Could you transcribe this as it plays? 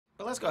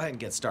Well, let's go ahead and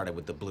get started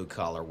with the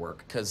blue-collar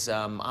work, because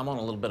I'm on a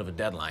little bit of a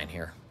deadline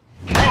here.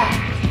 Put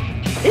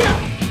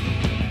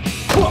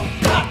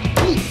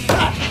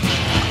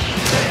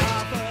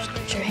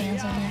your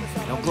hands on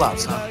there. No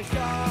gloves, huh?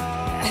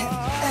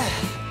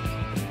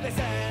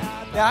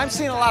 Yeah, I'm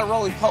seeing a lot of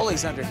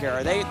roly-polies under here.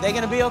 Are they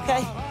gonna be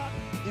okay?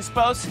 You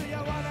suppose?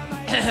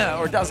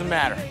 Or it doesn't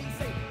matter?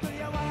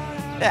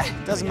 Yeah,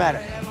 doesn't matter.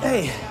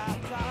 Hey,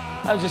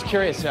 I was just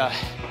curious, are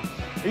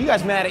you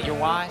guys mad at your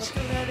wives?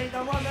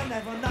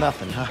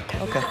 Nothing, huh?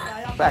 Okay.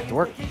 Back to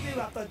work. No,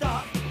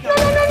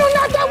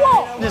 not that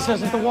wall! This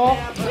isn't the wall?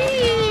 What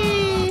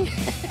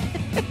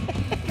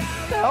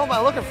the hell am I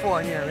looking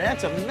for in here, man?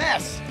 It's a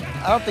mess.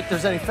 I don't think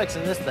there's any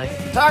fixing this thing.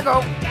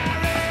 Taco!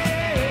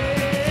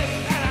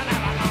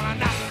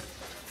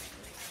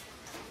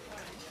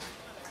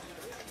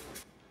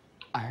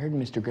 I heard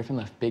Mr. Griffin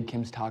left Big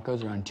Kim's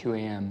Tacos around 2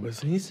 a.m.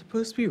 Wasn't he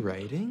supposed to be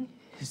writing?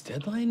 His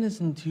deadline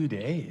is in 2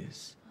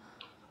 days.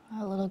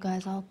 Our little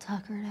guy's all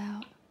tuckered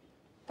out.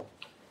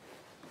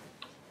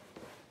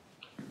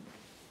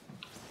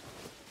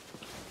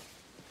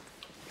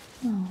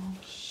 Oh.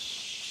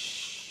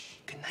 Shh.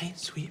 Good night,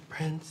 sweet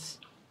prince.